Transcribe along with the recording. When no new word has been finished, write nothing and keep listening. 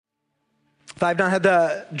If I've not had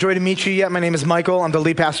the joy to meet you yet, my name is Michael. I'm the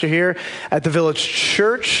lead pastor here at the Village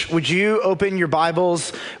Church. Would you open your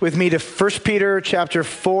Bibles with me to 1 Peter chapter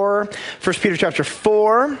 4? 1 Peter chapter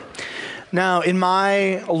 4. Now, in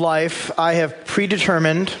my life, I have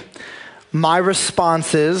predetermined my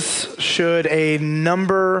responses should a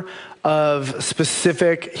number of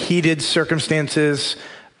specific heated circumstances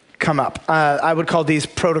come up. I would call these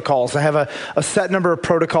protocols. I have a set number of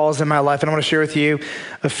protocols in my life, and I want to share with you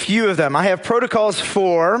a few of them. I have protocols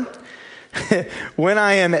for when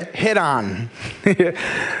I am hit on.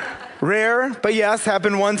 Rare, but yes,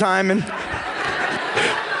 happened one time in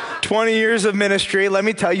 20 years of ministry. Let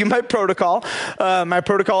me tell you my protocol. My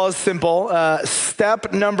protocol is simple.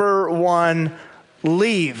 Step number 1,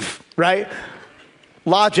 leave, right?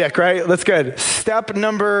 Logic, right? That's good. Step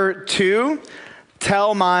number 2,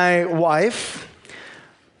 tell my wife.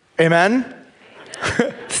 Amen?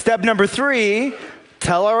 Step number 3,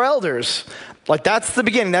 tell our elders. Like, that's the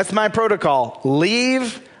beginning. That's my protocol.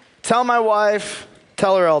 Leave, tell my wife,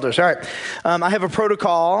 tell our elders. All right. I have a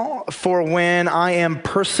protocol for when I am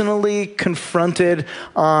personally confronted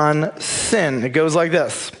on sin. It goes like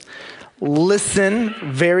this. Listen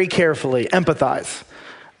very carefully. Empathize.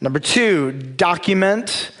 Number 2,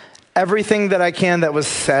 document everything that I can that was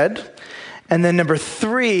said. And then number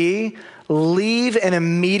 3, leave and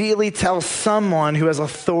immediately tell someone who has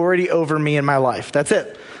authority over me in my life. That's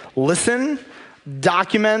it. Listen,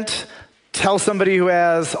 document, tell somebody who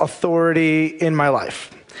has authority in my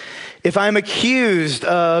life. If I'm accused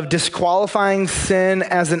of disqualifying sin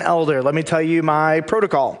as an elder, let me tell you my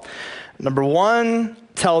protocol. Number 1,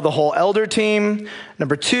 tell the whole elder team.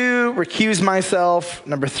 Number 2, recuse myself.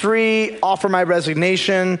 Number 3, offer my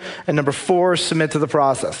resignation. And number 4, submit to the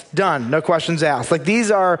process. Done. No questions asked. Like,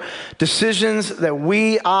 these are decisions that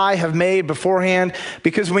I have made beforehand,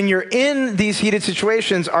 because when you're in these heated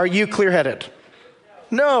situations, are you clear-headed?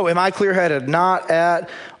 No. Am I clear-headed? Not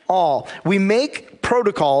at all. We make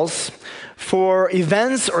protocols for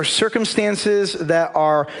events or circumstances that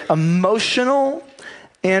are emotional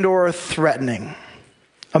and or threatening.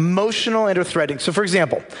 Emotional and or threatening. So for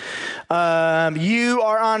example, you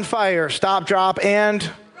are on fire. Stop, drop, and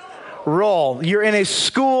roll. You're in a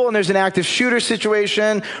school and there's an active shooter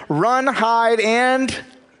situation. Run, hide, and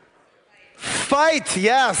fight.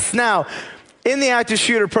 Yes. Now, in the active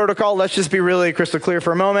shooter protocol, let's just be really crystal clear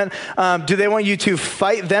for a moment. Do they want you to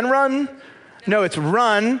fight, then run? No, it's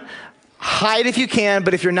run. Hide if you can,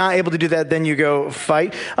 but if you're not able to do that, then you go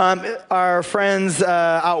fight. Our friends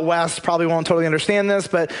out west probably won't totally understand this,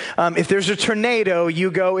 but if there's a tornado,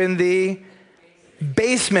 you go in the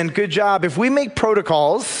basement. Good job. If we make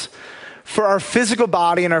protocols for our physical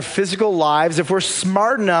body and our physical lives, if we're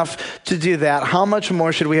smart enough to do that, how much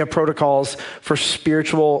more should we have protocols for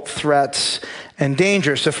spiritual threats and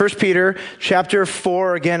danger? So 1 Peter chapter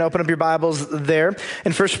 4, again, open up your Bibles there.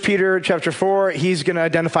 In 1 Peter chapter 4, he's going to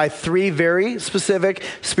identify 3 very specific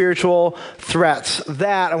spiritual threats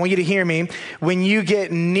that, I want you to hear me, when you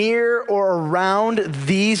get near or around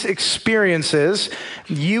these experiences,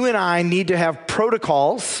 you and I need to have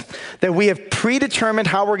protocols that we have predetermined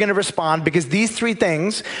how we're going to respond, because these 3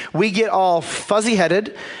 things, we get all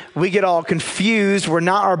fuzzy-headed, we get all confused, we're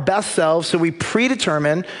not our best selves, so we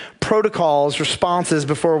predetermine protocols, responses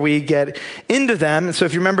before we get into them. And so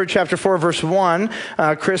if you remember chapter 4, verse 1,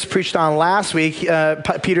 Chris preached on last week,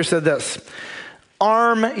 Peter said this: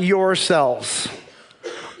 arm yourselves.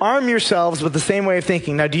 Arm yourselves with the same way of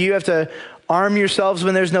thinking. Now, do you have to arm yourselves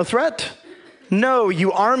when there's no threat? No,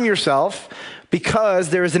 you arm yourself because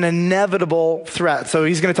there is an inevitable threat. So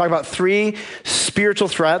he's going to talk about 3 spiritual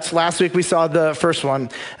threats. Last week we saw the first one,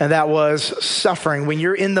 and that was suffering. When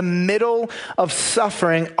you're in the middle of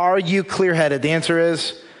suffering, are you clear-headed? The answer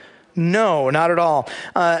is no, not at all.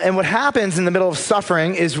 And what happens in the middle of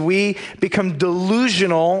suffering is we become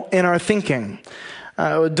delusional in our thinking.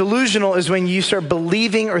 Delusional is when you start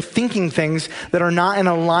believing or thinking things that are not in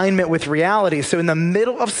alignment with reality. So in the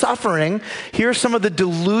middle of suffering, here are some of the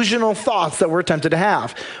delusional thoughts that we're tempted to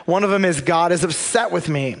have. One of them is, God is upset with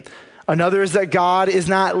me. Another is that God is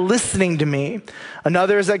not listening to me.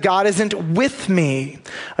 Another is that God isn't with me.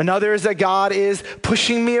 Another is that God is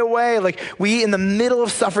pushing me away. Like, we in the middle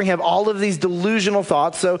of suffering have all of these delusional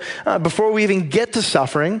thoughts. So before we even get to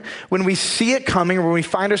suffering, when we see it coming or when we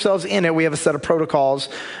find ourselves in it, we have a set of protocols,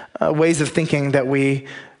 ways of thinking that we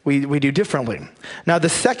do differently. Now, the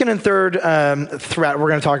second and third threat we're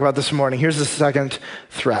going to talk about this morning. Here's the second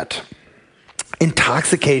threat: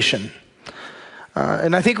 intoxication.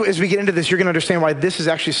 And I think as we get into this, you're going to understand why this is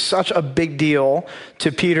actually such a big deal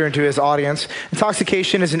to Peter and to his audience.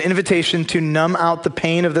 Intoxication is an invitation to numb out the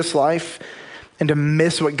pain of this life and to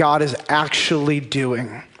miss what God is actually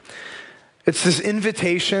doing. It's this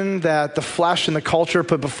invitation that the flesh and the culture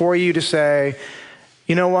put before you to say,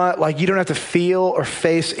 you know what, like you don't have to feel or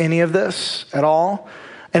face any of this at all.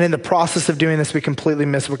 And in the process of doing this, we completely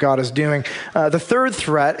miss what God is doing. The third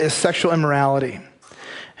threat is sexual immorality.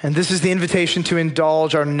 And this is the invitation to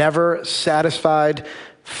indulge our never satisfied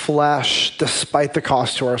flesh despite the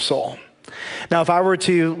cost to our soul. Now, if I were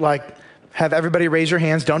to have everybody raise your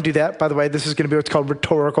hands, don't do that. By the way, this is going to be what's called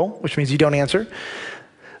rhetorical, which means you don't answer.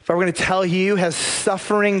 If I were going to tell you, has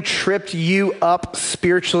suffering tripped you up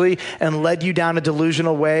spiritually and led you down a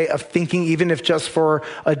delusional way of thinking, even if just for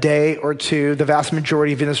a day or two, the vast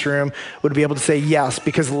majority of you in this room would be able to say yes,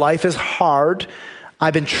 because life is hard.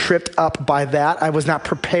 I've been tripped up by that. I was not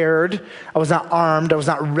prepared. I was not armed. I was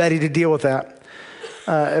not ready to deal with that.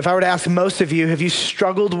 If I were to ask most of you, have you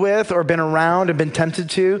struggled with or been around and been tempted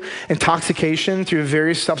to intoxication through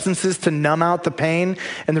various substances to numb out the pain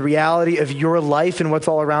and the reality of your life and what's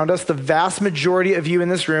all around us? The vast majority of you in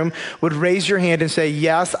this room would raise your hand and say,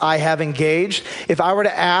 yes, I have engaged. If I were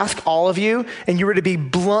to ask all of you and you were to be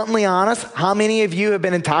bluntly honest, how many of you have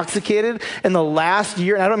been intoxicated in the last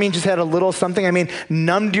year? And I don't mean just had a little something. I mean,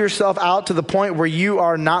 numbed yourself out to the point where you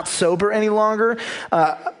are not sober any longer.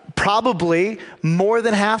 Probably more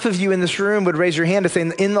than half of you in this room would raise your hand to say,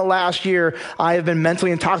 in the last year, I have been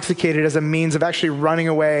mentally intoxicated as a means of actually running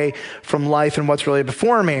away from life and what's really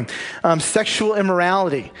before me. Sexual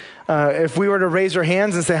immorality. If we were to raise our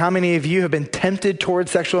hands and say, how many of you have been tempted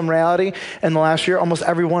towards sexual immorality in the last year? Almost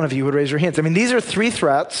every one of you would raise your hands. I mean, these are three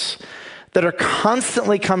threats that are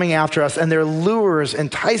constantly coming after us, and they're lures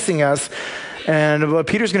enticing us. And what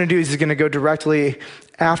Peter's going to do is he's going to go directly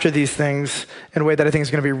after these things in a way that I think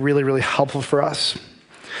is going to be really, really helpful for us.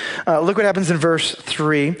 Look what happens in verse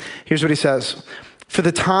 3. Here's what he says. For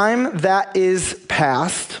the time that is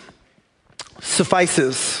past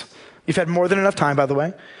suffices. You've had more than enough time, by the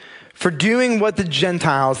way, for doing what the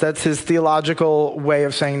Gentiles, that's his theological way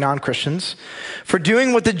of saying non-Christians, for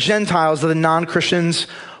doing what the Gentiles, the non-Christians,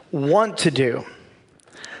 want to do,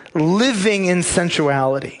 living in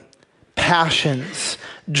sensuality, passions,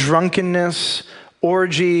 drunkenness,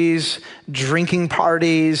 orgies, drinking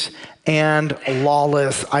parties, and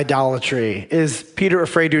lawless idolatry. Is Peter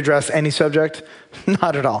afraid to address any subject?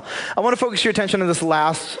 Not at all. I want to focus your attention on this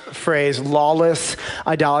last phrase, lawless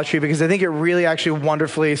idolatry, because I think it really actually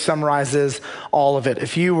wonderfully summarizes all of it.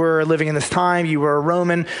 If you were living in this time, you were a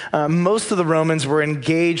Roman, most of the Romans were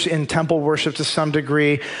engaged in temple worship to some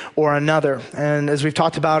degree or another. And as we've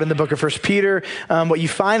talked about in the book of 1 Peter, what you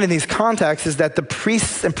find in these contexts is that the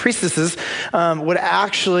priests and priestesses would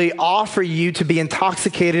actually offer you to be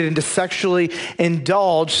intoxicated and to sexually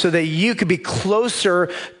indulge so that you could be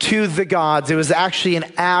closer to the gods. It was actually an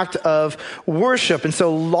act of worship. And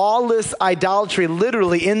so lawless idolatry,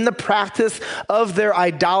 literally in the practice of their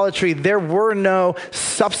idolatry, there were no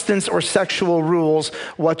substance or sexual rules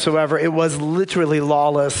whatsoever. It was literally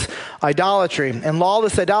lawless idolatry. And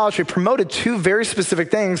lawless idolatry promoted two very specific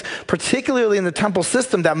things, particularly in the temple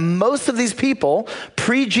system, that most of these people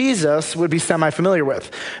pre-Jesus would be semi-familiar with.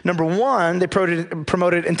 Number one, they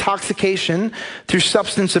promoted intoxication through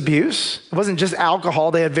substance abuse. It wasn't just alcohol.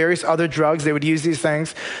 They had various other drugs. They would use these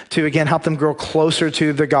things to, again, help them grow closer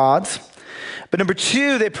to the gods. But number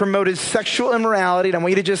two, they promoted sexual immorality. And I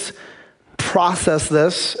want you to just process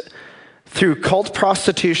this through cult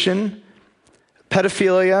prostitution,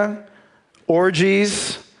 pedophilia,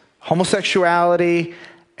 orgies, homosexuality,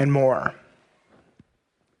 and more.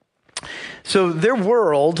 So their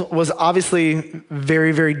world was obviously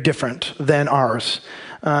very, very different than ours.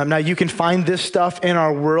 Now, you can find this stuff in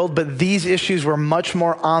our world, but these issues were much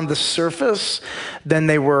more on the surface than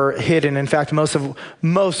they were hidden. In fact, most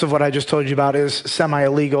of what I just told you about is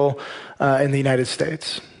semi-illegal in the United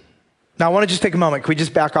States. Now, I want to just take a moment. Can we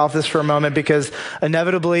just back off this for a moment? Because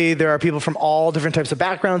inevitably, there are people from all different types of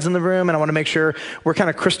backgrounds in the room, and I want to make sure we're kind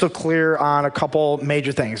of crystal clear on a couple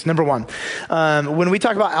major things. Number one, when we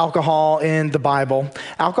talk about alcohol in the Bible,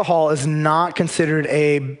 alcohol is not considered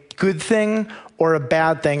a good thing or a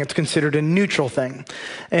bad thing. It's considered a neutral thing.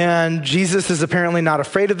 And Jesus is apparently not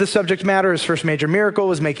afraid of the subject matter. His first major miracle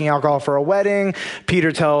was making alcohol for a wedding.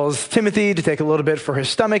 Peter tells Timothy to take a little bit for his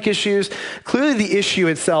stomach issues. Clearly, the issue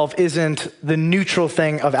itself isn't the neutral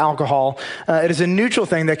thing of alcohol. It is a neutral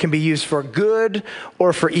thing that can be used for good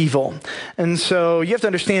or for evil. And so you have to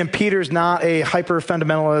understand, Peter's not a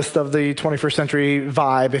hyper-fundamentalist of the 21st century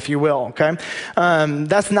vibe, if you will, okay?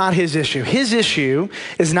 That's not his issue. His issue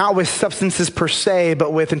is not with substances per se,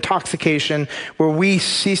 but with intoxication, where we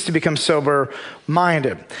cease to become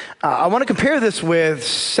sober-minded. I want to compare this with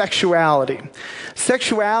sexuality.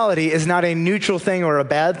 Sexuality is not a neutral thing or a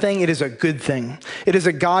bad thing. It is a good thing. It is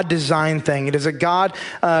a God-designed thing. It is a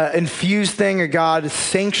God-infused thing, a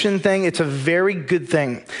God-sanctioned thing. It's a very good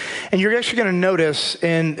thing. And you're actually going to notice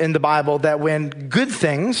in the Bible that when good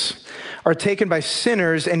things are taken by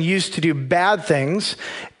sinners and used to do bad things,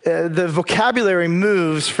 the vocabulary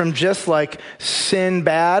moves from just like sin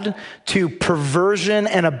bad to perversion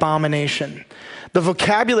and abomination. The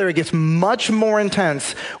vocabulary gets much more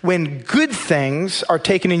intense when good things are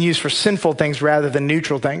taken and used for sinful things rather than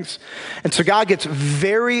neutral things. And so God gets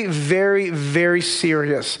very, very, very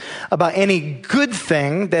serious about any good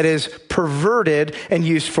thing that is perverted and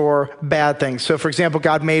used for bad things. So for example,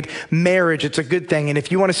 God made marriage. It's a good thing. And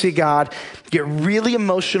if you want to see God get really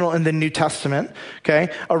emotional in the New Testament,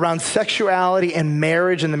 okay, around sexuality and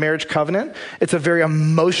marriage and the marriage covenant, it's a very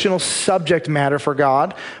emotional subject matter for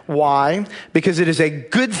God. Why? Because it is a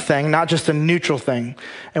good thing, not just a neutral thing.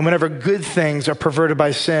 And whenever good things are perverted by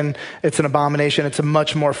sin, it's an abomination. It's a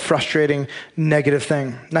much more frustrating, negative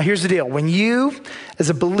thing. Now, here's the deal. When you, as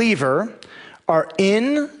a believer, are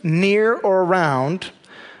in, near, or around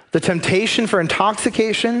the temptation for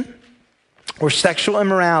intoxication or sexual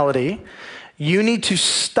immorality, you need to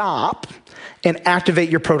stop and activate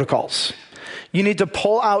your protocols. You need to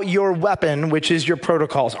pull out your weapon, which is your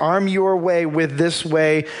protocols. Arm your way with this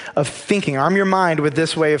way of thinking. Arm your mind with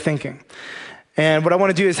this way of thinking. And what I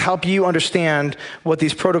want to do is help you understand what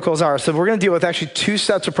these protocols are. So we're going to deal with actually two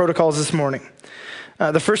sets of protocols this morning.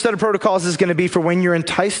 The first set of protocols is going to be for when you're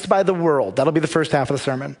enticed by the world. That'll be the first half of the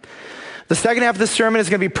sermon. The second half of the sermon is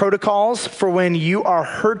going to be protocols for when you are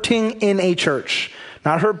hurting in a church.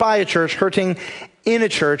 Not hurt by a church, hurting in a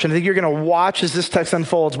church. And I think you're going to watch as this text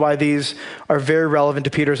unfolds why these are very relevant to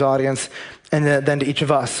Peter's audience and then to each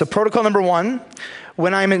of us. So protocol number one,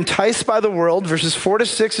 when I'm enticed by the world, verses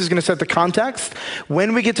 4-6 is going to set the context.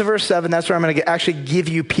 When we get to verse 7, that's where I'm going to actually give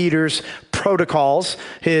you Peter's protocols,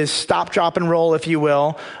 his stop, drop, and roll, if you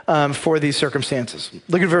will, for these circumstances.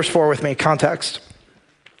 Look at verse 4 with me, context.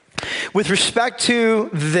 With respect to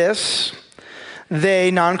this,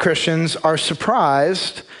 they, non-Christians, are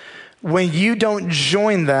surprised when you don't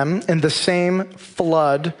join them in the same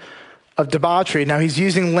flood of debauchery. Now, he's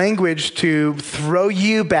using language to throw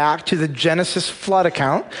you back to the Genesis flood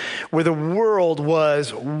account where the world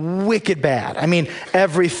was wicked bad. I mean,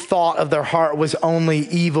 every thought of their heart was only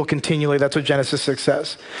evil continually. That's what Genesis 6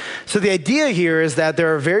 says. So the idea here is that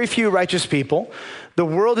there are very few righteous people. The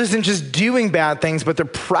world isn't just doing bad things, but they're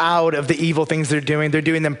proud of the evil things they're doing. They're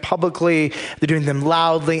doing them publicly. They're doing them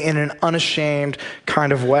loudly in an unashamed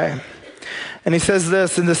kind of way. And he says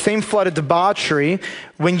this, in the same flood of debauchery,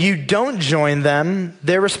 when you don't join them,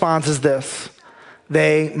 their response is this: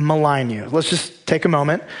 they malign you. Let's just take a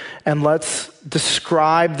moment and let's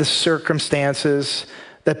describe the circumstances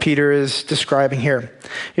that Peter is describing here.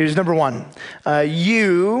 Here's number one.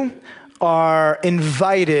 You are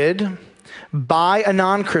invited by a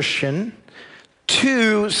non-Christian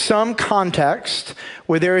to some context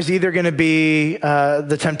where there is either going to be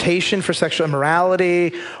the temptation for sexual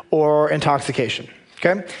immorality or intoxication,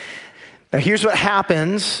 okay? Now here's what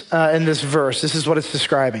happens in this verse. This is what it's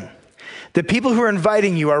describing. The people who are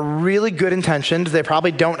inviting you are really good intentioned. They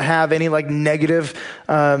probably don't have any like negative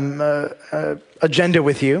agenda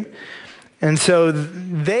with you. And so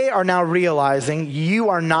they are now realizing you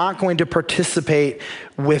are not going to participate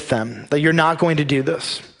with them, that you're not going to do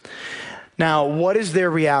this. Now, what is their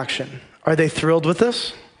reaction? Are they thrilled with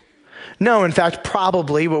this? No, in fact,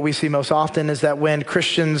 probably what we see most often is that when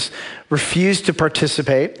Christians refuse to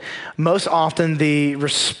participate, most often the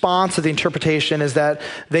response of the interpretation is that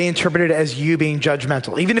they interpret it as you being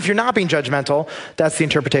judgmental. Even if you're not being judgmental, that's the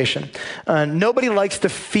interpretation. Nobody likes to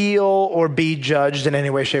feel or be judged in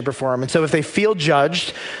any way, shape, or form. And so if they feel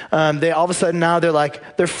judged, they all of a sudden now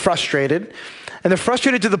they're frustrated. And they're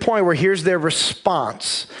frustrated to the point where here's their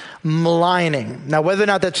response: maligning. Now, whether or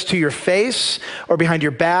not that's to your face or behind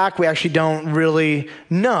your back, we actually don't really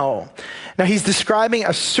know. Now, he's describing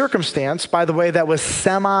a circumstance, by the way, that was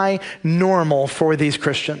semi-normal for these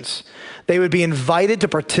Christians. They would be invited to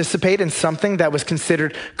participate in something that was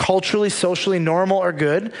considered culturally, socially normal or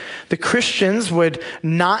good. The Christians would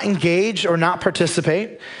not engage or not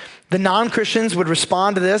participate. The non-Christians would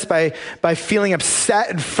respond to this by feeling upset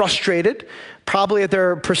and frustrated, probably at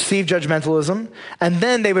their perceived judgmentalism. And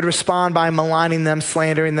then they would respond by maligning them,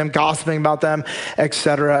 slandering them, gossiping about them, et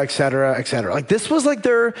cetera, et cetera, et cetera. Like this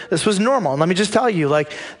was normal. And let me just tell you,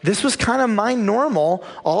 like this was kind of my normal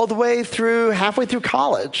all the way through, halfway through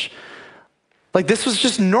college. Like this was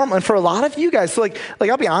just normal. And for a lot of you guys, so like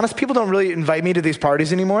I'll be honest, people don't really invite me to these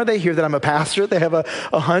parties anymore. They hear that I'm a pastor. They have a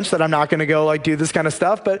hunch that I'm not going to go like do this kind of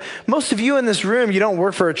stuff. But most of you in this room, you don't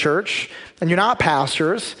work for a church and you're not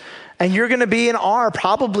pastors. And you're going to be and are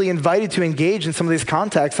probably invited to engage in some of these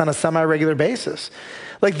contexts on a semi-regular basis.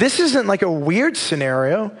 Like this isn't like a weird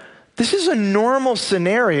scenario. This is a normal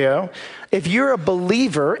scenario if you're a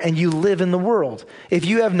believer and you live in the world, if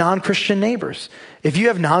you have non-Christian neighbors, if you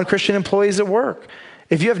have non-Christian employees at work,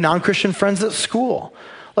 if you have non-Christian friends at school.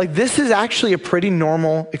 Like this is actually a pretty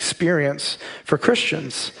normal experience for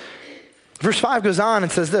Christians. Verse 5 goes on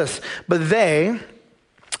and says this, but they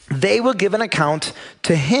will give an account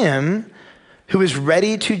to him who is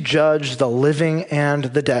ready to judge the living and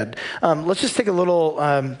the dead. Let's just take a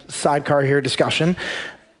little sidecar here discussion.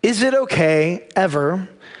 Is it okay ever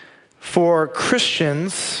for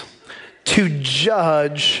Christians to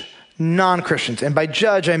judge non-Christians? And by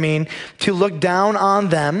judge, I mean to look down on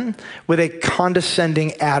them with a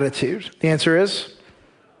condescending attitude. The answer is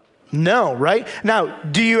no, right? Now,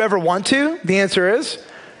 do you ever want to? The answer is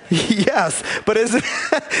yes, but is it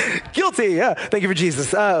guilty? Yeah, thank you for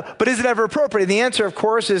Jesus. But is it ever appropriate? The answer, of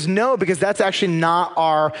course, is no, because that's actually not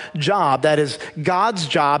our job. That is God's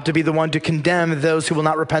job to be the one to condemn those who will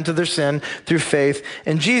not repent of their sin through faith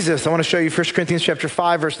in Jesus. I want to show you 1 Corinthians chapter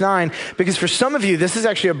 5, verse 9, because for some of you, this is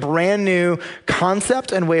actually a brand new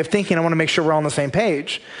concept and way of thinking. I want to make sure we're all on the same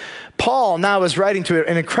page. Paul now is writing to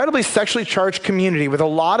an incredibly sexually charged community with a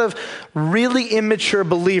lot of really immature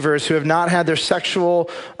believers who have not had their sexual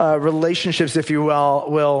relationships, if you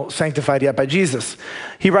will, sanctified yet by Jesus.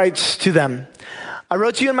 He writes to them, I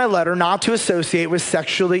wrote to you in my letter not to associate with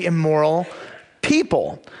sexually immoral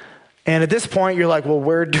people. And at this point, you're like, well,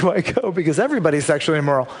 where do I go? Because everybody's sexually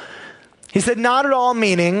immoral. He said, not at all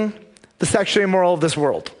meaning the sexually immoral of this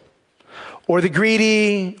world, or the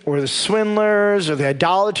greedy, or the swindlers, or the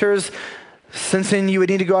idolaters, since then you would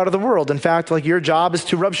need to go out of the world. In fact, like your job is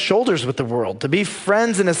to rub shoulders with the world, to be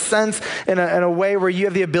friends in a sense, in a way where you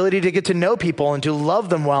have the ability to get to know people and to love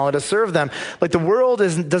them well and to serve them. Like the world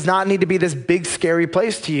does not need to be this big, scary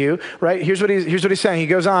place to you, right? Here's what he's saying. He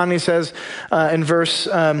goes on, and he says in verse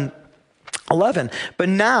 11, but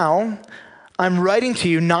now I'm writing to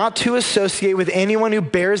you not to associate with anyone who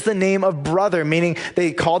bears the name of brother, meaning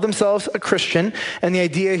they call themselves a Christian. And the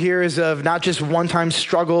idea here is of not just one-time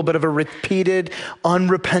struggle, but of a repeated,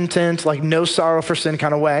 unrepentant, like no sorrow for sin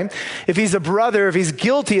kind of way. If he's a brother, if he's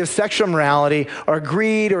guilty of sexual immorality or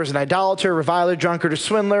greed or is an idolater, reviler, drunkard, or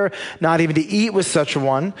swindler, not even to eat with such a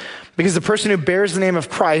one. Because the person who bears the name of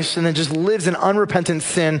Christ and then just lives in unrepentant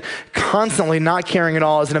sin, constantly not caring at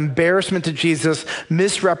all, is an embarrassment to Jesus,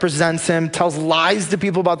 misrepresents him, tells lies to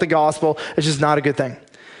people about the gospel. It's just not a good thing.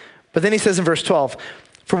 But then he says in verse 12,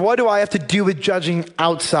 for what do I have to do with judging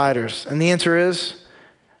outsiders? And the answer is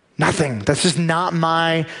nothing. That's just not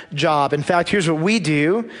my job. In fact, here's what we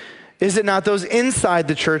do. Is it not those inside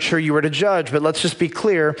the church who you were to judge? But let's just be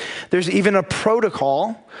clear. There's even a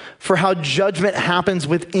protocol for how judgment happens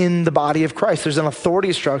within the body of Christ. There's an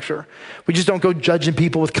authority structure. We just don't go judging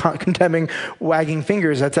people with condemning, wagging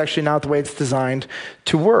fingers. That's actually not the way it's designed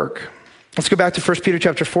to work. Let's go back to 1 Peter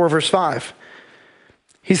chapter 4, verse 5.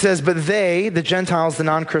 He says, but they, the Gentiles, the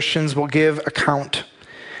non-Christians, will give account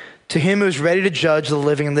to him who is ready to judge the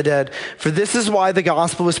living and the dead. For this is why the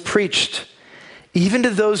gospel was preached, even to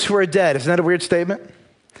those who are dead. Isn't that a weird statement?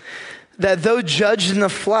 That though judged in the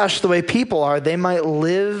flesh the way people are, they might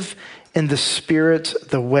live in the spirit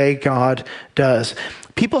the way God does.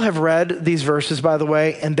 People have read these verses, by the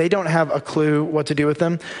way, and they don't have a clue what to do with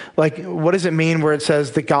them. Like, what does it mean where it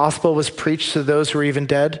says the gospel was preached to those who are even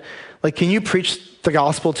dead? Like, can you preach the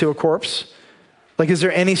gospel to a corpse? Like, is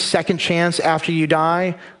there any second chance after you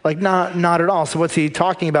die? Like, not at all. So what's he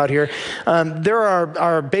talking about here? There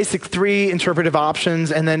are basic three interpretive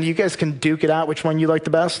options, and then you guys can duke it out which one you like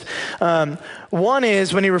the best. One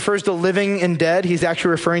is when he refers to living and dead, he's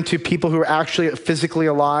actually referring to people who are actually physically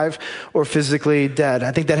alive or physically dead.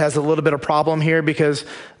 I think that has a little bit of problem here because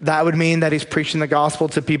that would mean that he's preaching the gospel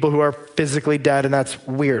to people who are physically dead, and that's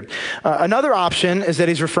weird. Another option is that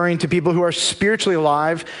he's referring to people who are spiritually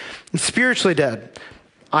alive and spiritually dead.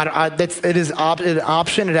 It is an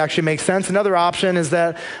option. It actually makes sense. Another option is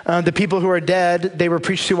that the people who are dead, they were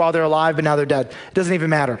preached to while they're alive, but now they're dead. It doesn't even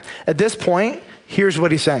matter. At this point, here's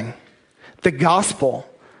what he's saying. The gospel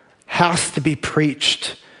has to be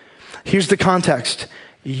preached. Here's the context.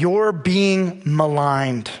 You're being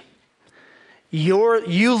maligned.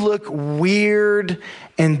 You look weird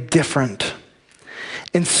and different.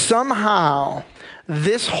 And somehow,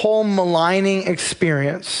 this whole maligning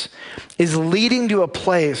experience is leading to a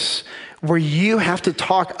place where you have to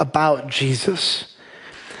talk about Jesus.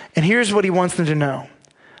 And here's what he wants them to know.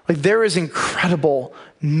 Like, there is incredible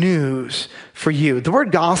news for you. The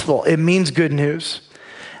word gospel, it means good news.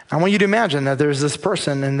 I want you to imagine that there's this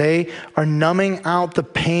person and they are numbing out the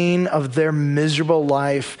pain of their miserable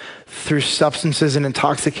life through substances and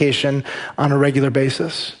intoxication on a regular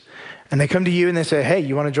basis. And they come to you and they say, hey,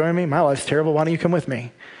 you want to join me? My life's terrible. Why don't you come with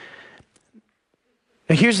me?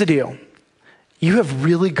 Now, here's the deal. You have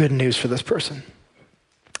really good news for this person.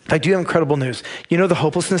 I do have incredible news. You know the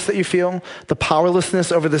hopelessness that you feel, the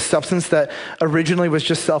powerlessness over this substance that originally was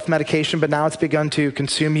just self-medication, but now it's begun to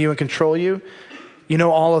consume you and control you? You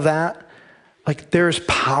know all of that? Like, there is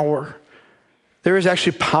power. There is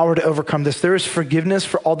actually power to overcome this. There is forgiveness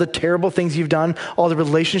for all the terrible things you've done, all the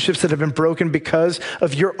relationships that have been broken because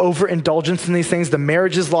of your overindulgence in these things. The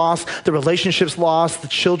marriage is lost, the relationships lost, the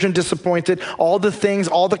children disappointed, all the things,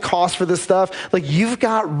 all the costs for this stuff. Like, you've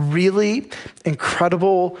got really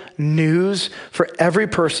incredible news for every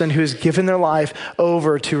person who has given their life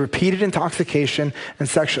over to repeated intoxication and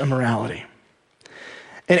sexual immorality.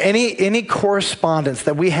 And any correspondence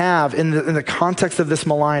that we have in the context of this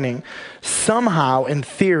maligning, somehow, in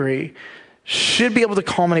theory, should be able to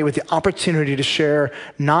culminate with the opportunity to share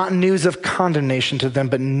not news of condemnation to them,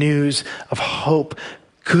 but news of hope,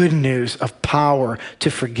 good news of power to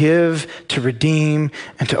forgive, to redeem,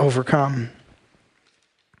 and to overcome.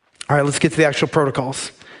 All right, let's get to the actual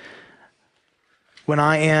protocols. When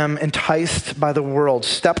I am enticed by the world,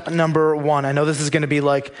 step number one, I know this is going to be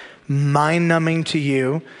like mind-numbing to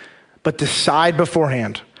you, but decide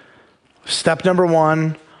beforehand. Step number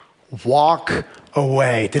one, walk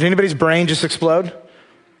away. Did anybody's brain just explode?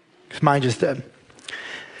 Because mine just did.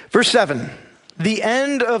 Verse 7, the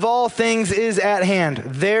end of all things is at hand.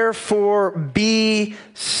 Therefore, be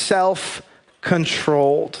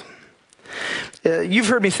self-controlled. You've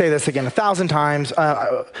heard me say this again 1,000 times.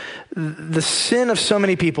 The sin of so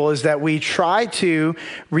many people is that we try to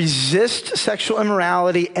resist sexual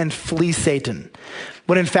immorality and flee Satan,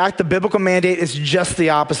 when in fact the biblical mandate is just the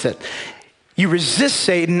opposite. You resist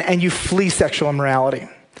Satan and you flee sexual immorality.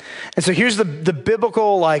 And so here's the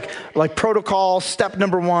biblical like protocol. Step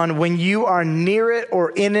number one, when you are near it or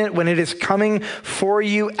in it, when it is coming for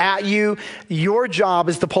you, at you, your job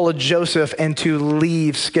is to pull a Joseph and to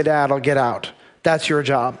leave, skedaddle, get out. That's your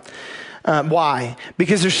job. Why?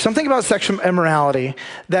 Because there's something about sexual immorality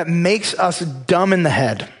that makes us dumb in the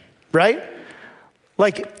head, right?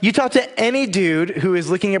 Like, you talk to any dude who is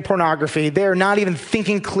looking at pornography, they're not even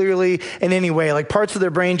thinking clearly in any way. Like, parts of their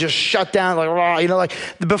brain just shut down, like, rah, you know, like,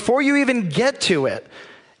 before you even get to it,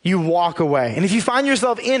 you walk away. And if you find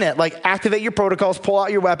yourself in it, like, activate your protocols, pull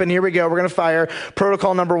out your weapon, here we go, we're going to fire.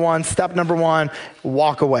 Protocol number one, step number one,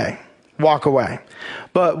 walk away. Walk away.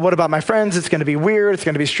 But what about my friends? It's going to be weird. It's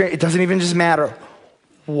going to be strange. It doesn't even just matter.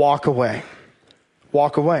 Walk away.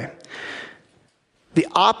 Walk away. The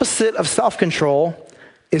opposite of self-control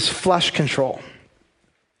is flesh control.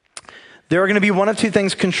 There are going to be one of two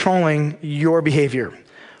things controlling your behavior.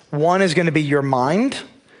 One is going to be your mind.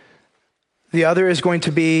 The other is going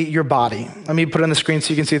to be your body. Let me put it on the screen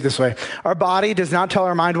so you can see it this way. Our body does not tell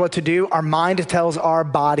our mind what to do. Our mind tells our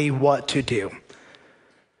body what to do.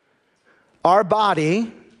 Our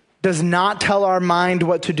body does not tell our mind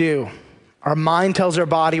what to do. Our mind tells our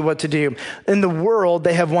body what to do. In the world,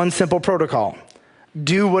 they have one simple protocol.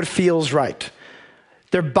 Do what feels right.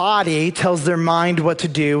 Their body tells their mind what to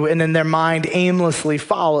do, and then their mind aimlessly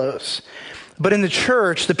follows. But in the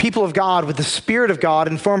church, the people of God, with the Spirit of God,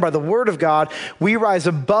 informed by the Word of God, we rise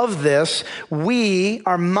above this.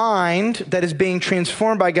 Our mind that is being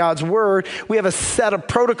transformed by God's Word, we have a set of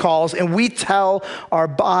protocols, and we tell our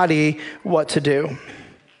body what to do.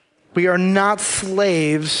 We are not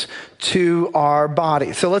slaves to our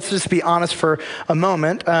body. So let's just be honest for a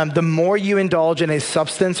moment. The more you indulge in a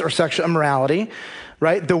substance or sexual immorality,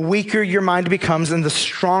 right, the weaker your mind becomes and the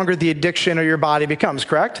stronger the addiction or your body becomes,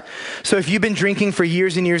 correct? So if you've been drinking for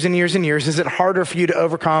years and years and years and years, is it harder for you to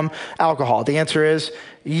overcome alcohol? The answer is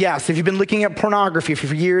yes. If you've been looking at pornography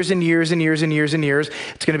for years and years and years and years and years,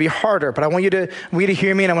 it's going to be harder. But I want you to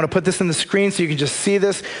hear me, and I want to put this on the screen so you can just see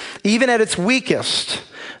this. Even at its weakest,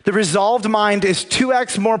 the resolved mind is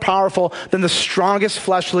 2x more powerful than the strongest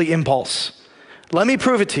fleshly impulse. Let me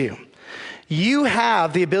prove it to you. You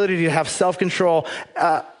have the ability to have self-control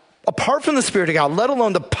apart from the Spirit of God, let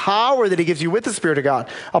alone the power that he gives you with the Spirit of God.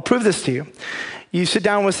 I'll prove this to you. You sit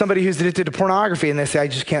down with somebody who's addicted to pornography and they say, I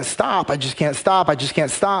just can't stop, I just can't stop, I just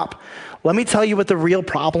can't stop. Let me tell you what the real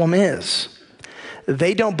problem is.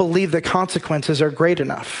 They don't believe the consequences are great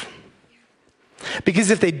enough.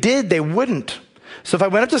 Because if they did, they wouldn't. So if I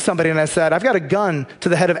went up to somebody and I said, I've got a gun to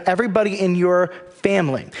the head of everybody in your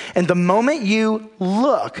family, and the moment you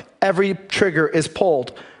look, every trigger is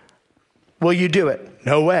pulled, will you do it?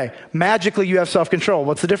 No way. Magically, you have self-control.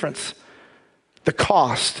 What's the difference? The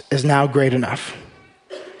cost is now great enough.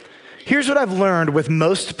 Here's what I've learned with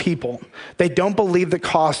most people. They don't believe the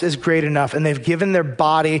cost is great enough, and they've given their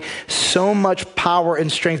body so much power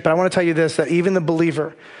and strength. But I want to tell you this, that even the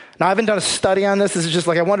believer, now I haven't done a study on this. This is just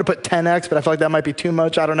like, I wanted to put 10x, but I feel like that might be too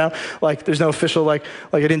much. I don't know. Like there's no official, like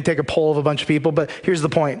I didn't take a poll of a bunch of people, but here's the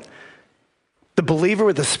point. The believer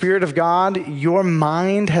with the Spirit of God, your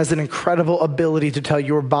mind has an incredible ability to tell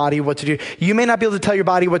your body what to do. You may not be able to tell your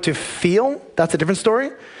body what to feel. That's a different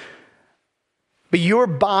story. But your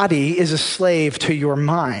body is a slave to your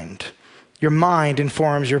mind. Your mind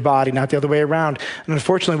informs your body, not the other way around. And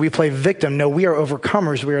unfortunately, we play victim. No, we are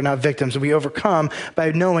overcomers. We are not victims. We overcome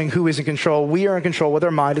by knowing who is in control. We are in control with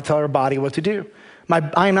our mind to tell our body what to do.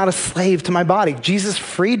 I am not a slave to my body. Jesus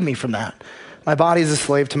freed me from that. My body is a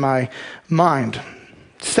slave to my mind.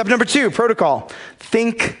 Step number 2, protocol.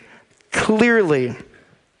 Think clearly.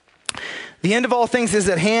 The end of all things is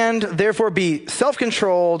at hand. Therefore, be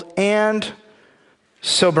self-controlled and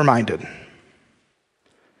sober-minded.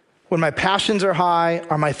 When my passions are high,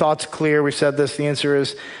 are my thoughts clear? We've said this. The answer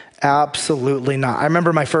is absolutely not. I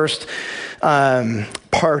remember my first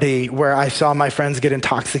party where I saw my friends get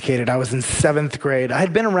intoxicated. I was in 7th grade. I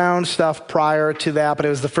had been around stuff prior to that, but it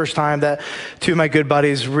was the first time that 2 of my good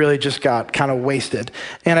buddies really just got kind of wasted.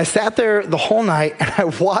 And I sat there the whole night and I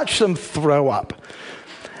watched them throw up.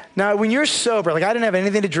 Now, when you're sober, like I didn't have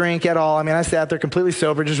anything to drink at all. I mean, I sat there completely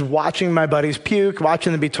sober, just watching my buddies puke,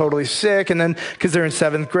 watching them be totally sick. And then because they're in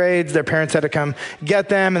 7th grade, their parents had to come get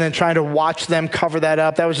them and then trying to watch them cover that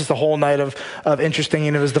up. That was just a whole night of interesting.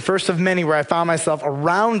 And it was the first of many where I found myself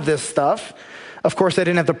around this stuff. Of course, I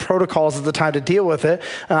didn't have the protocols at the time to deal with it.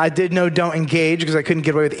 I did know don't engage because I couldn't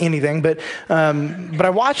get away with anything. But I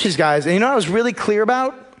watched these guys. And you know what I was really clear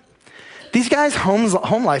about? These guys'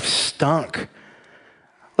 home life stunk.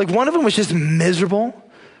 Like one of them was just miserable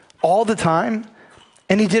all the time.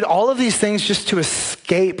 And he did all of these things just to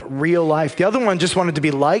escape real life. The other one just wanted to be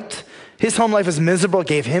liked. His home life was miserable,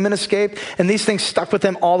 gave him an escape. And these things stuck with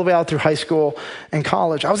him all the way out through high school and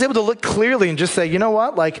college. I was able to look clearly and just say, you know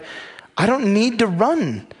what? Like, I don't need to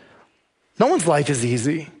run. No one's life is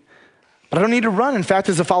easy. But I don't need to run. In fact,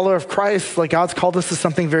 as a follower of Christ, like God's called us to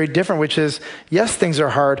something very different, which is, yes, things are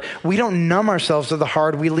hard. We don't numb ourselves to the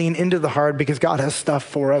hard. We lean into the hard because God has stuff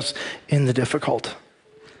for us in the difficult.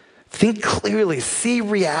 Think clearly. See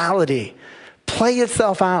reality. Play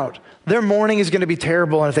itself out. Their morning is going to be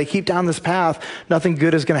terrible, and if they keep down this path, nothing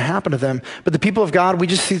good is going to happen to them. But the people of God, we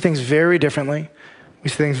just see things very differently. We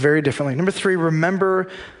see things very differently. Number 3, remember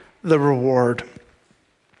the reward.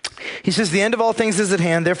 He says, the end of all things is at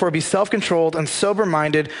hand, therefore be self-controlled and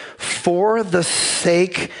sober-minded for the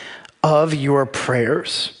sake of your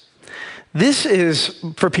prayers. This is,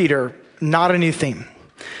 for Peter, not a new theme.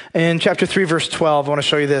 In chapter 3, verse 12, I want to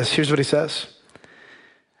show you this. Here's what he says.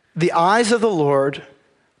 The eyes of the Lord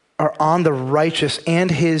are on the righteous,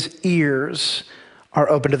 and his ears are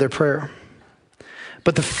open to their prayer.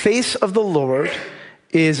 But the face of the Lord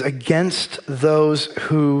is against those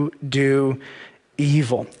who do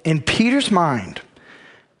evil. In Peter's mind,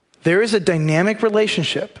 there is a dynamic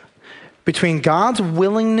relationship between God's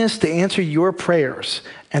willingness to answer your prayers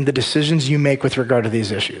and the decisions you make with regard to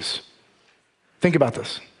these issues. Think about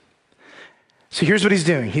this. So here's what he's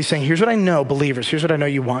doing. He's saying, here's what I know, believers, here's what I know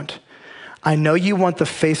you want. I know you want the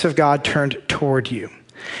face of God turned toward you.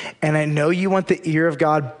 And I know you want the ear of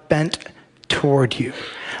God bent toward you.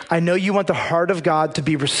 I know you want the heart of God to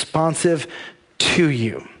be responsive to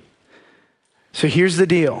you. So here's the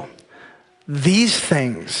deal. These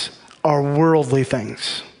things are worldly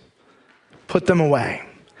things. Put them away.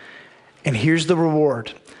 And here's the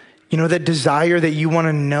reward. You know that desire that you want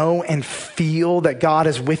to know and feel that God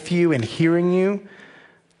is with you and hearing you?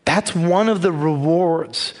 That's one of the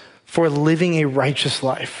rewards for living a righteous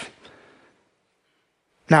life.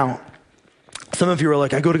 Now, some of you are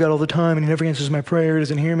like, I go to God all the time and he never answers my prayer, he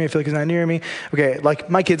doesn't hear me, I feel like he's not near me. Okay, like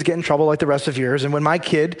my kids get in trouble like the rest of yours, and when my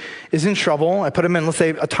kid is in trouble, I put him in, let's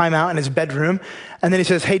say, a timeout in his bedroom, and then he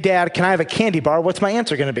says, hey dad, can I have a candy bar? What's my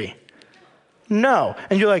answer gonna be? No.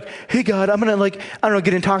 And you're like, hey God, I'm gonna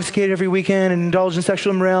get intoxicated every weekend and indulge in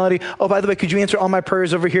sexual immorality. Oh, by the way, could you answer all my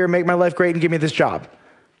prayers over here, make my life great, and give me this job?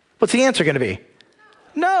 What's the answer gonna be?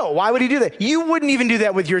 No. Why would he do that? You wouldn't even do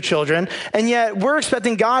that with your children. And yet we're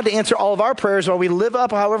expecting God to answer all of our prayers while we live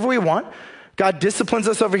up however we want. God disciplines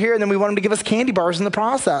us over here, and then we want him to give us candy bars in the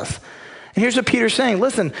process. And here's what Peter's saying.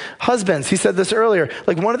 Listen, husbands, he said this earlier,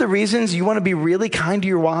 like one of the reasons you want to be really kind to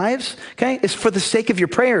your wives, okay, is for the sake of your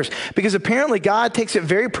prayers. Because apparently God takes it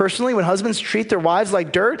very personally when husbands treat their wives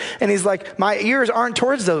like dirt. And he's like, my ears aren't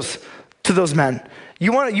towards those men.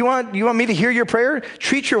 You want me to hear your prayer?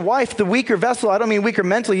 Treat your wife, the weaker vessel. I don't mean weaker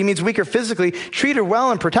mentally. He means weaker physically. Treat her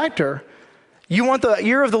well and protect her. You want the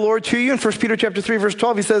ear of the Lord to you. In 1 Peter chapter 3, verse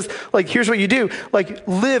 12, he says, like, here's what you do. Like,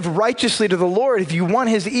 live righteously to the Lord. If you want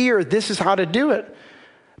his ear, this is how to do it.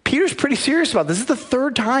 Peter's pretty serious about this. This is the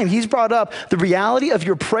third time he's brought up the reality of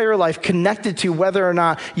your prayer life connected to whether or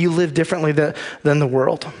not you live differently than the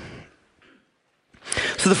world.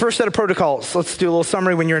 So the first set of protocols, let's do a little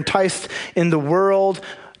summary. When you're enticed in the world,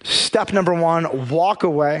 step number 1, walk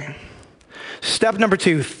away. Step number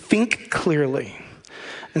 2, think clearly.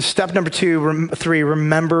 And step number 3,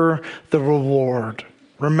 remember the reward.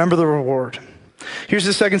 Remember the reward. Here's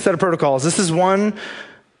the second set of protocols. This is one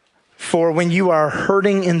for when you are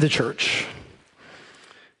hurting in the church.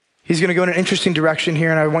 He's going to go in an interesting direction here,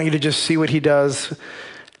 and I want you to just see what he does.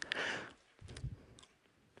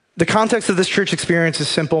 The context of this church experience is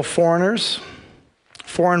simple.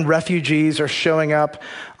 Foreign refugees are showing up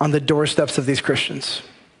on the doorsteps of these Christians.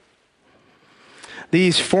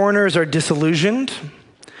 These foreigners are disillusioned.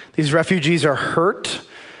 These refugees are hurt.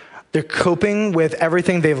 They're coping with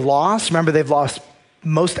everything they've lost. Remember, they've lost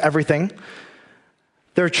most everything.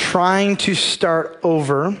 They're trying to start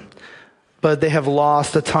over, but they have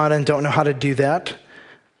lost a ton and don't know how to do that.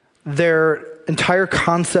 Their entire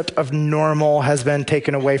concept of normal has been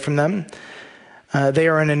taken away from them. They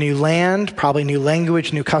are in a new land, probably new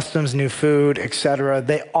language, new customs, new food, etc.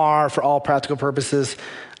 They are, for all practical purposes,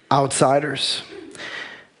 outsiders.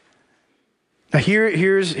 Now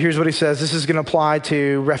here's what he says. This is going to apply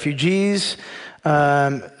to refugees,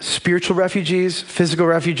 spiritual refugees, physical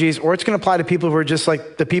refugees, or it's going to apply to people who are just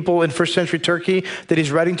like the people in first century Turkey that he's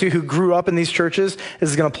writing to who grew up in these churches.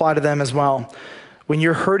 This is going to apply to them as well. When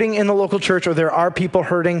you're hurting in the local church, or there are people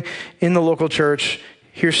hurting in the local church,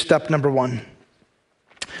 here's step number 1.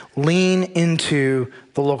 Lean into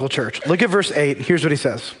the local church. Look at verse 8. Here's what he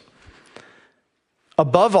says.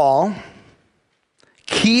 Above all,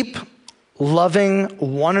 keep loving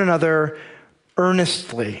one another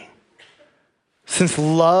earnestly, since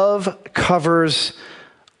love covers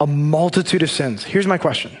a multitude of sins. Here's my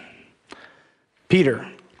question. Peter,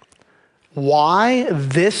 why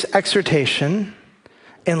this exhortation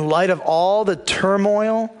in light of all the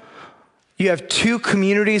turmoil? You have 2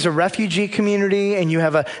 communities, a refugee community, and you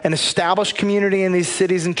have an established community in these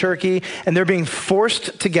cities in Turkey, and they're being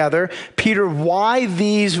forced together. Peter, why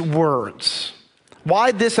these words?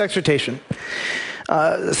 Why this exhortation?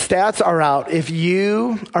 Stats are out. If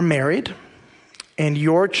you are married and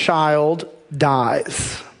your child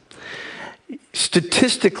dies,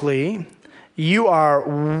 statistically, you are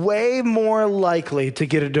way more likely to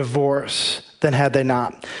get a divorce than had they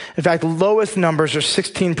not. In fact, the lowest numbers are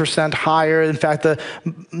 16% higher. In fact,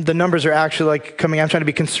 the numbers are actually like coming, I'm trying to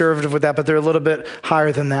be conservative with that, but they're a little bit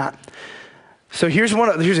higher than that. So here's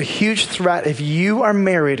a huge threat. If you are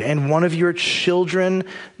married and one of your children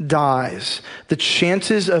dies, the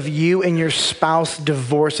chances of you and your spouse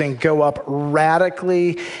divorcing go up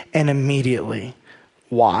radically and immediately.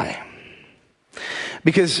 Why?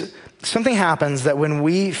 Because something happens that when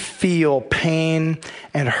we feel pain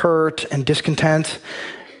and hurt and discontent,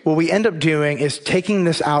 what we end up doing is taking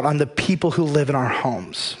this out on the people who live in our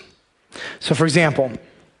homes. So for example,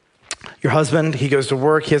 your husband, he goes to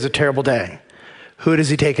work, he has a terrible day. Who does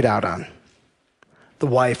he take it out on? The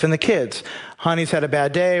wife and the kids. Honey's had a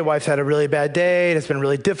bad day, wife's had a really bad day, it's been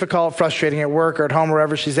really difficult, frustrating at work or at home,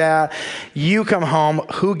 wherever she's at. You come home,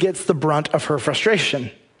 who gets the brunt of her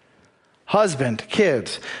frustration? Husband,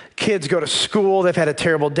 kids. Kids go to school, they've had a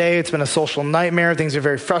terrible day, it's been a social nightmare, things are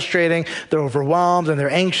very frustrating, they're overwhelmed and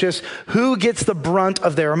they're anxious. Who gets the brunt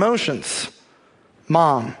of their emotions?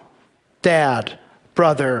 Mom, dad,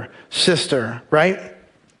 brother, sister, right?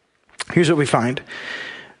 Here's what we find.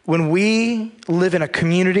 When we live in a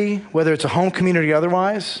community, whether it's a home community or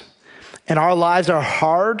otherwise, and our lives are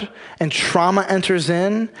hard and trauma enters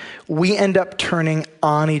in, we end up turning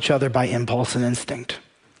on each other by impulse and instinct.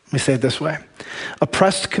 Let me say it this way.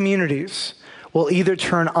 Oppressed communities will either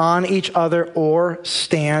turn on each other or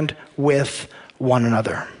stand with one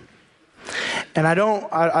another. And I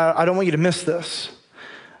don't want you to miss this.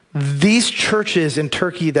 These churches in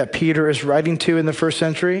Turkey that Peter is writing to in the first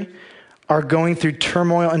century are going through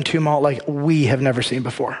turmoil and tumult like we have never seen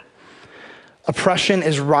before. Oppression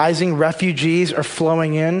is rising. Refugees are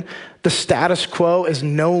flowing in. The status quo is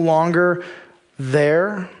no longer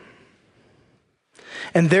there.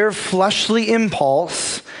 And their fleshly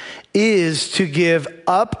impulse is to give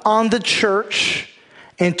up on the church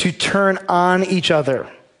and to turn on each other.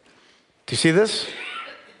 Do you see this?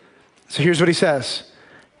 So here's what he says.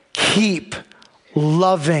 Keep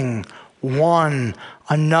loving one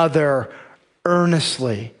another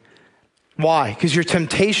earnestly. Why? Because your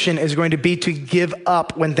temptation is going to be to give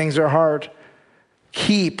up when things are hard.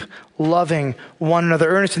 Keep loving one another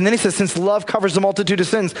earnestly. And then he says, since love covers the multitude of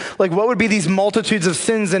sins, like what would be these multitudes of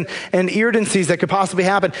sins and irritancies that could possibly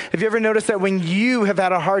happen? Have you ever noticed that when you have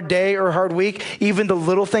had a hard day or a hard week, even the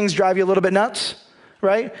little things drive you a little bit nuts,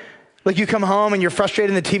 right? Like you come home and you're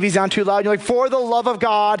frustrated and the TV's on too loud. And you're like, for the love of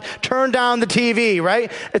God, turn down the TV,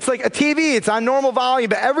 right? It's like a TV, it's on normal volume,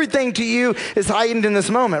 but everything to you is heightened in this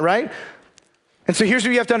moment, right? And so here's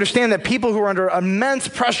what you have to understand, that people who are under immense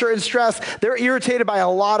pressure and stress, they're irritated by a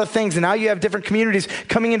lot of things. And now you have different communities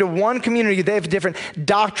coming into one community. They have different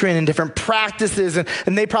doctrine and different practices.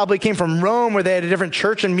 And they probably came from Rome where they had a different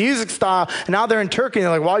church and music style. And now they're in Turkey and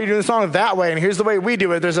they're like, why are you doing the song that way? And here's the way we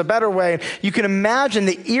do it. There's a better way. And you can imagine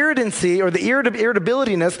the irritancy or the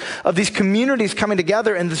irritabilityness of these communities coming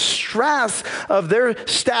together and the stress of their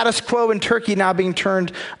status quo in Turkey now being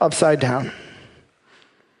turned upside down.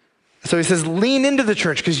 So he says, lean into the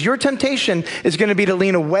church, because your temptation is going to be to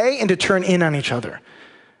lean away and to turn in on each other.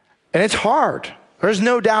 And it's hard. There's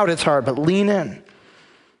no doubt it's hard, but lean in.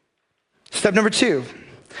 Step number 2,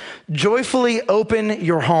 joyfully open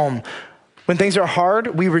your home. When things are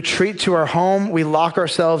hard, we retreat to our home. We lock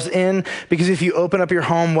ourselves in, because if you open up your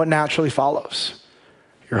home, what naturally follows?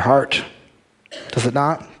 Your heart. Does it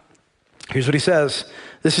not? Here's what he says.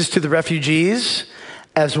 This is to the refugees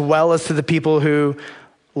as well as to the people who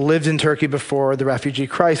lived in Turkey before the refugee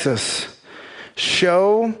crisis.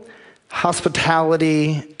 Show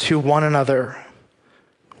hospitality to one another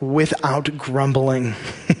without grumbling.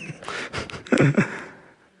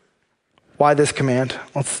 Why this command?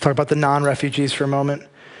 Let's talk about the non-refugees for a moment.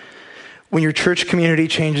 When your church community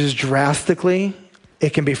changes drastically,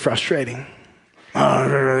 it can be frustrating.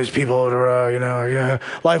 Oh, these people,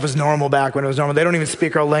 life was normal back when it was normal. They don't even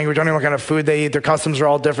speak our language. I don't know what kind of food they eat. Their customs are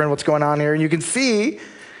all different. What's going on here? And you can see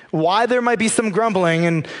why there might be some grumbling.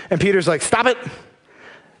 And Peter's like, stop it.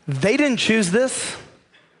 They didn't choose this.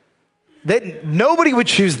 Nobody would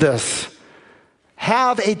choose this.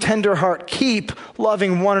 Have a tender heart. Keep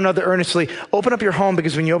loving one another earnestly. Open up your home,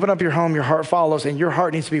 because when you open up your home, your heart follows, and your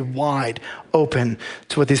heart needs to be wide open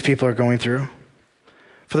to what these people are going through.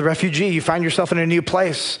 For the refugee, you find yourself in a new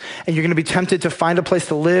place, and you're going to be tempted to find a place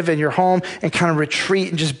to live in your home and kind of retreat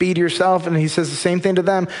and just be to yourself. And he says the same thing to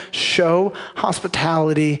them. Show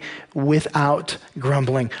hospitality without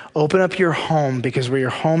grumbling. Open up your home, because where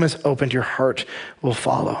your home is opened, your heart will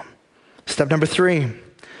follow. Step number 3,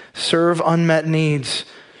 serve unmet needs.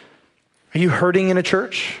 Are you hurting in a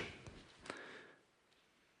church?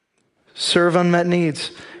 Serve unmet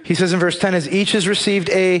needs. He says in verse 10, as each has received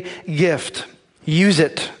a gift, use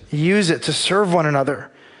it to serve one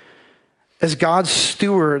another as God's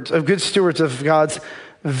stewards, of good stewards of God's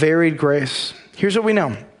varied grace. Here's what we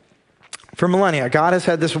know. For millennia, God has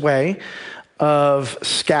had this way of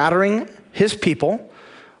scattering his people,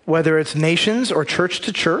 whether it's nations or church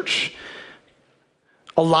to church,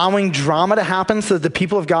 allowing drama to happen so that the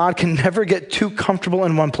people of God can never get too comfortable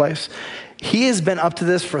in one place. He has been up to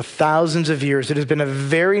this for thousands of years. It has been a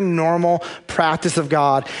very normal practice of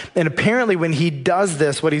God. And apparently when he does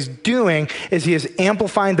this, what he's doing is he is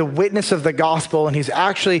amplifying the witness of the gospel, and he's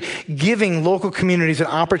actually giving local communities an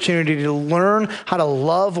opportunity to learn how to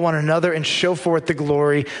love one another and show forth the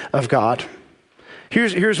glory of God.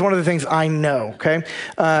 Here's one of the things I know, okay?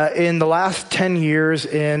 In the last 10 years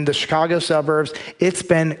in the Chicago suburbs, it's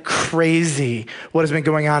been crazy what has been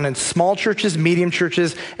going on in small churches, medium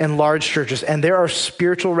churches, and large churches. And there are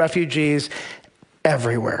spiritual refugees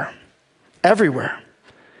everywhere. Everywhere.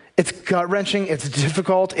 It's gut-wrenching, it's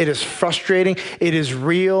difficult, it is frustrating, it is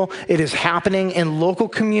real, it is happening in local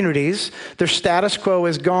communities. Their status quo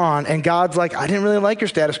is gone, and God's like, I didn't really like your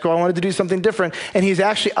status quo, I wanted to do something different. And he's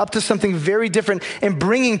actually up to something very different in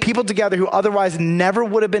bringing people together who otherwise never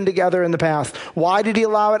would have been together in the past. Why did he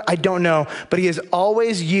allow it? I don't know, but he has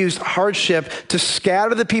always used hardship to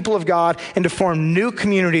scatter the people of God and to form new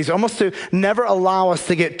communities, almost to never allow us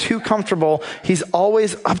to get too comfortable. He's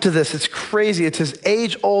always up to this. It's crazy. It's his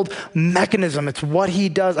age-old mechanism. It's what he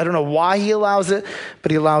does. I don't know why he allows it,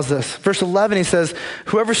 but he allows this. Verse 11, he says,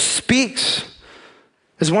 whoever speaks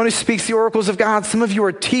as one who speaks the oracles of God. Some of you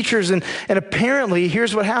are teachers, and apparently,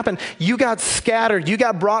 here's what happened. You got scattered. You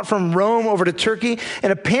got brought from Rome over to Turkey,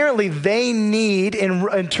 and apparently they need,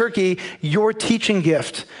 in Turkey, your teaching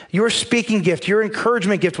gift, your speaking gift, your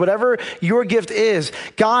encouragement gift, whatever your gift is.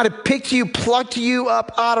 God picked you, plucked you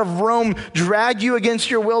up out of Rome, dragged you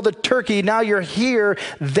against your will to Turkey. Now you're here.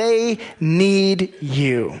 They need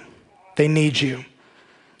you. They need you.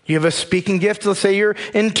 You have a speaking gift. Let's say you're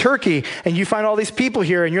in Turkey and you find all these people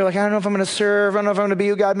here and you're like, I don't know if I'm going to serve. I don't know if I'm going to be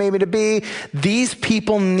who God made me to be. These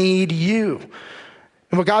people need you.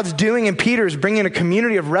 And what God's doing in Peter is bringing a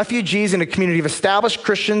community of refugees and a community of established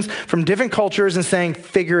Christians from different cultures and saying,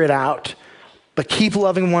 figure it out. But keep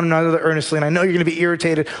loving one another earnestly. And I know you're going to be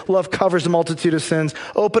irritated. Love covers a multitude of sins.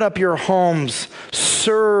 Open up your homes.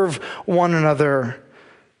 Serve one another.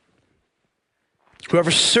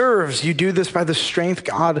 Whoever serves, you do this by the strength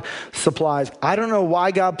God supplies. I don't know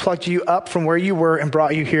why God plucked you up from where you were and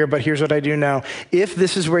brought you here, but here's what I do know. If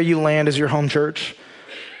this is where you land as your home church,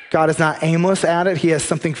 God is not aimless at it. He has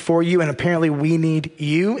something for you, and apparently we need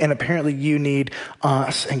you, and apparently you need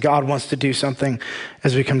us, and God wants to do something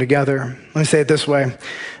as we come together. Let me say it this way.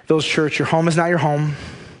 Village Church, your home is not your home.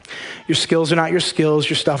 Your skills are not your skills.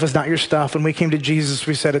 Your stuff is not your stuff. When we came to Jesus,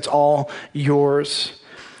 we said it's all yours.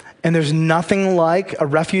 And there's nothing like a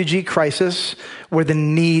refugee crisis where the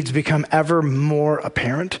needs become ever more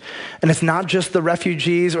apparent. And it's not just the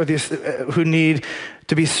refugees or these who need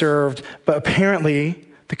to be served, but apparently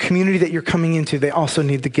the community that you're coming into, they also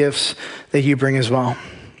need the gifts that you bring as well.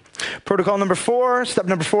 Protocol number 4, step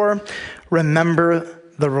number 4, remember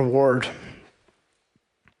the reward.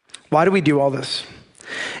 Why do we do all this?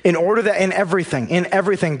 In order that in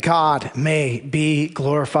everything, God may be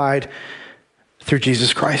glorified through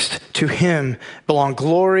Jesus Christ. To him belong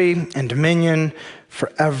glory and dominion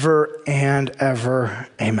forever and ever.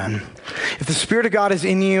 Amen. If the Spirit of God is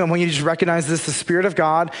in you, and when you just recognize this, the Spirit of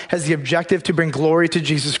God has the objective to bring glory to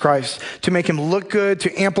Jesus Christ, to make him look good,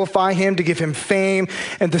 to amplify him, to give him fame.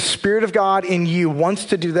 And the Spirit of God in you wants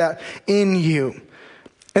to do that in you.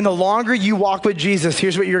 And the longer you walk with Jesus,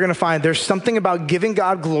 here's what you're going to find. There's something about giving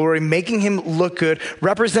God glory, making him look good,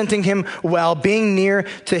 representing him well, being near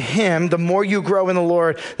to him. The more you grow in the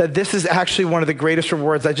Lord, that this is actually one of the greatest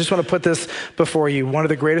rewards. I just want to put this before you. One of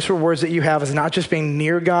the greatest rewards that you have is not just being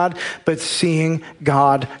near God, but seeing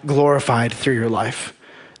God glorified through your life.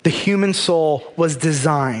 The human soul was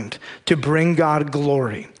designed to bring God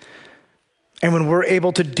glory. And when we're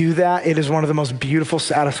able to do that, it is one of the most beautiful,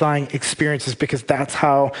 satisfying experiences because that's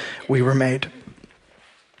how we were made.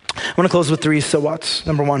 I want to close with 3 so whats.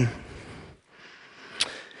 Number 1,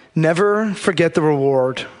 never forget the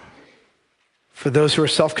reward for those who are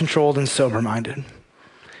self-controlled and sober-minded.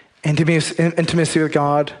 Intimacy with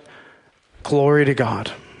God, glory to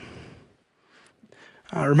God.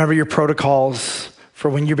 Remember your protocols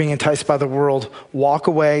for when you're being enticed by the world. Walk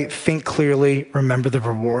away, think clearly, remember the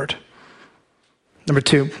reward. Number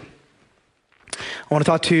 2, I want to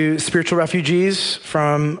talk to spiritual refugees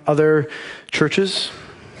from other churches.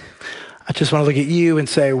 I just want to look at you and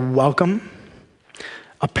say, welcome.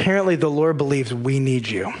 Apparently, the Lord believes we need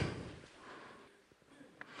you.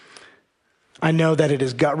 I know that it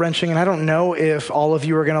is gut-wrenching, and I don't know if all of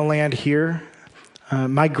you are going to land here.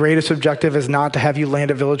 My greatest objective is not to have you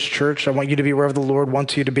land at Village Church. I want you to be wherever the Lord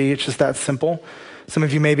wants you to be. It's just that simple. Some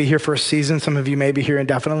of you may be here for a season. Some of you may be here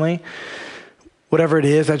indefinitely. Whatever it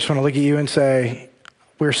is, I just want to look at you and say,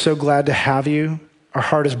 we're so glad to have you. Our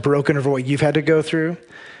heart is broken over what you've had to go through.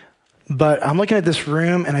 But I'm looking at this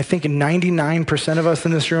room, and I think 99% of us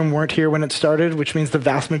in this room weren't here when it started, which means the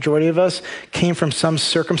vast majority of us came from some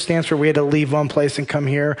circumstance where we had to leave one place and come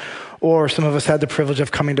here, or some of us had the privilege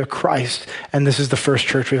of coming to Christ, and this is the first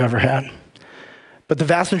church we've ever had. But the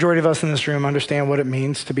vast majority of us in this room understand what it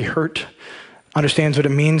means to be hurt, understands what it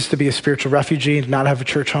means to be a spiritual refugee and to not have a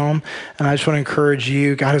church home. And I just want to encourage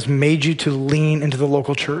you, God has made you to lean into the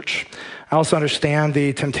local church. I also understand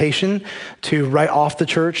the temptation to write off the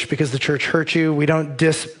church because the church hurt you. We don't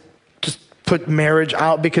just put marriage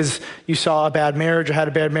out because you saw a bad marriage or had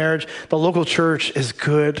a bad marriage. The local church is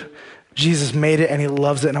good. Jesus made it and he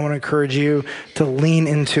loves it. And I want to encourage you to lean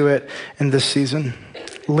into it in this season.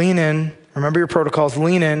 Lean in. Remember your protocols.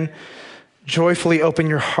 Lean in. Joyfully open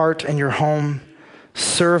your heart and your home,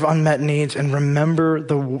 serve unmet needs, and remember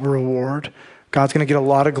the reward. God's going to get a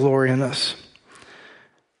lot of glory in this.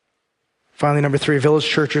 Finally, number 3, Village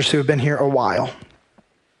Churchers who have been here a while.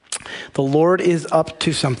 The Lord is up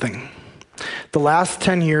to something. The last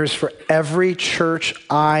 10 years for every church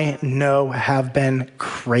I know have been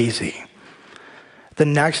crazy. The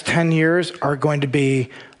next 10 years are going to be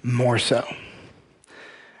more so.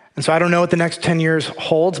 And so I don't know what the next 10 years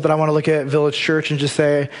holds, but I want to look at Village Church and just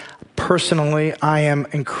say, personally, I am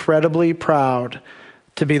incredibly proud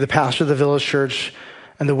to be the pastor of the Village Church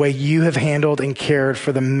and the way you have handled and cared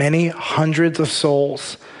for the many hundreds of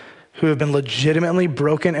souls who have been legitimately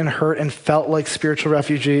broken and hurt and felt like spiritual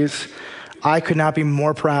refugees. I could not be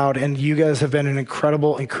more proud, and you guys have been an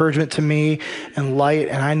incredible encouragement to me and light,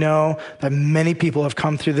 and I know that many people have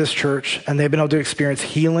come through this church and they've been able to experience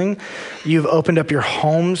healing. You've opened up your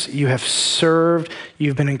homes, you have served,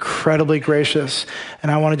 you've been incredibly gracious,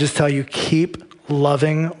 and I want to just tell you, keep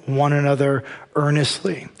loving one another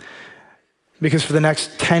earnestly, because for the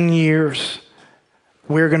next 10 years,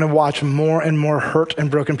 we're going to watch more and more hurt and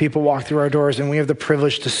broken people walk through our doors, and we have the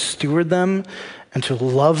privilege to steward them and to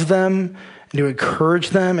love them and to encourage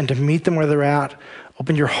them and to meet them where they're at.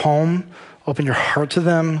 Open your home, open your heart to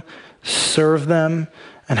them, serve them,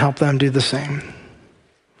 and help them do the same.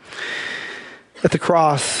 At the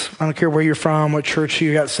cross, I don't care where you're from, what church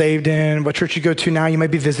you got saved in, what church you go to now. You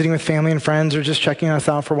might be visiting with family and friends or just checking us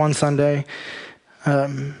out for one Sunday.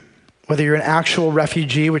 Whether you're an actual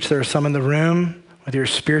refugee, which there are some in the room, whether you're a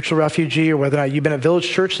spiritual refugee, or whether or not you've been at Village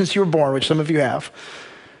Church since you were born, which some of you have,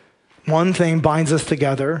 one thing binds us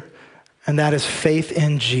together, and that is faith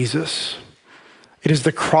in Jesus. It is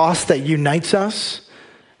the cross that unites us.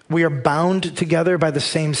 We are bound together by the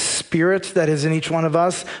same Spirit that is in each one of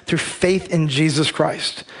us through faith in Jesus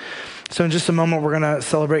Christ. So in just a moment, we're going to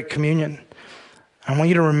celebrate communion. I want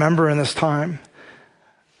you to remember in this time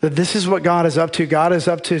that this is what God is up to. God is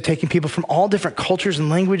up to taking people from all different cultures and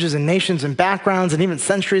languages and nations and backgrounds and even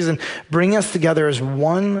centuries and bringing us together as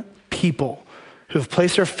one people who have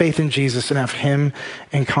placed their faith in Jesus and have him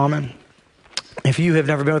in common. If you have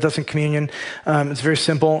never been with us in communion, it's very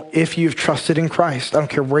simple. If you've trusted in Christ, I don't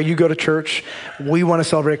care where you go to church, we want to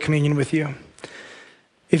celebrate communion with you.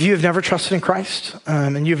 If you have never trusted in Christ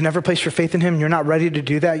and you've never placed your faith in him and you're not ready to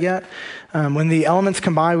do that yet, when the elements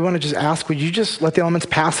come by, we want to just ask, would you just let the elements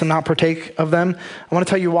pass and not partake of them? I want to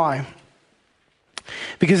tell you why.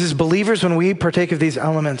 Because as believers, when we partake of these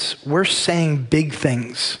elements, we're saying big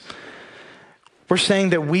things. We're saying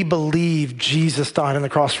that we believe Jesus died on the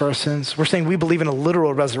cross for our sins. We're saying we believe in a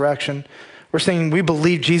literal resurrection. We're saying we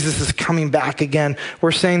believe Jesus is coming back again.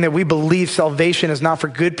 We're saying that we believe salvation is not for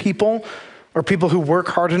good people or people who work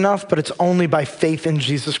hard enough, but it's only by faith in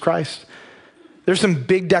Jesus Christ. There's some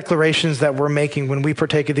big declarations that we're making when we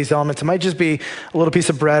partake of these elements. It might just be a little piece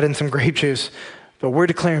of bread and some grape juice, but we're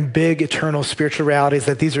declaring big, eternal spiritual realities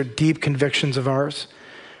that these are deep convictions of ours.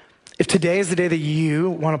 If today is the day that you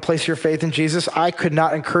want to place your faith in Jesus, I could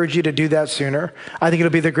not encourage you to do that sooner. I think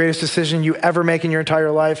it'll be the greatest decision you ever make in your entire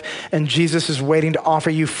life. And Jesus is waiting to offer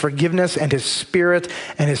you forgiveness and his Spirit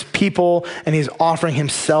and his people. And he's offering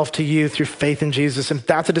himself to you through faith in Jesus. And if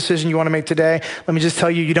that's a decision you want to make today, let me just tell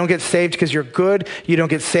you, you don't get saved because you're good. You don't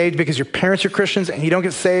get saved because your parents are Christians. And you don't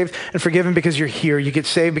get saved and forgiven because you're here. You get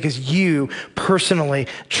saved because you personally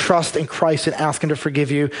trust in Christ and ask him to forgive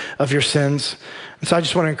you of your sins. And so I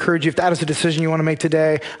just want to encourage you, if that is a decision you want to make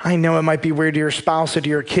today, I know it might be weird to your spouse or to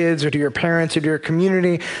your kids or to your parents or to your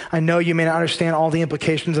community. I know you may not understand all the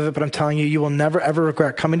implications of it, but I'm telling you, you will never, ever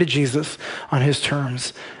regret coming to Jesus on his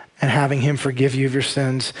terms and having him forgive you of your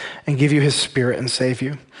sins and give you his Spirit and save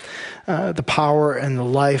you. The power and the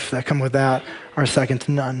life that come with that are second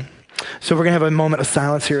to none. So we're going to have a moment of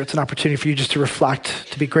silence here. It's an opportunity for you just to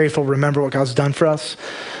reflect, to be grateful, remember what God's done for us.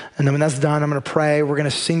 And then when that's done, I'm going to pray. We're going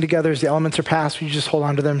to sing together as the elements are passed. You just hold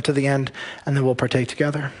on to them to the end, and then we'll partake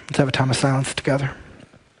together. Let's have a time of silence together.